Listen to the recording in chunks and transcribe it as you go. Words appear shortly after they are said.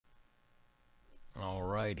All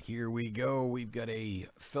right, here we go. We've got a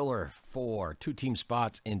filler for two-team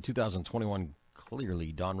spots in 2021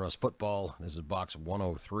 Clearly Donruss football. This is box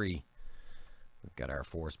 103. We've got our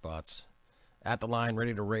 4 spots at the line,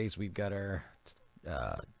 ready to race. We've got our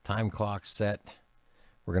time clock set.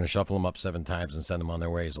 We're going to shuffle them up 7 times and send them on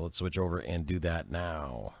their way. So let's switch over and do that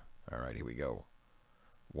now. All right, here we go.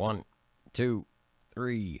 1, 2,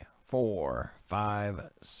 3, 4, 5,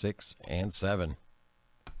 6, and 7.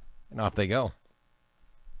 And off they go.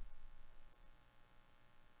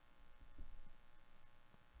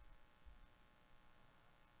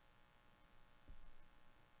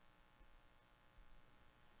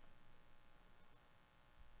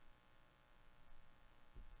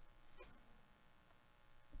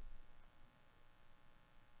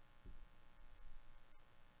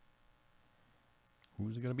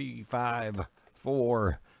 Who's it going to be? 5,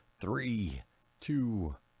 4, 3,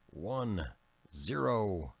 2, 1,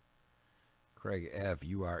 0. Craig F.,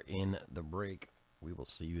 you are in the break. We will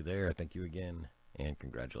see you there. Thank you again, and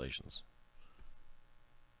congratulations.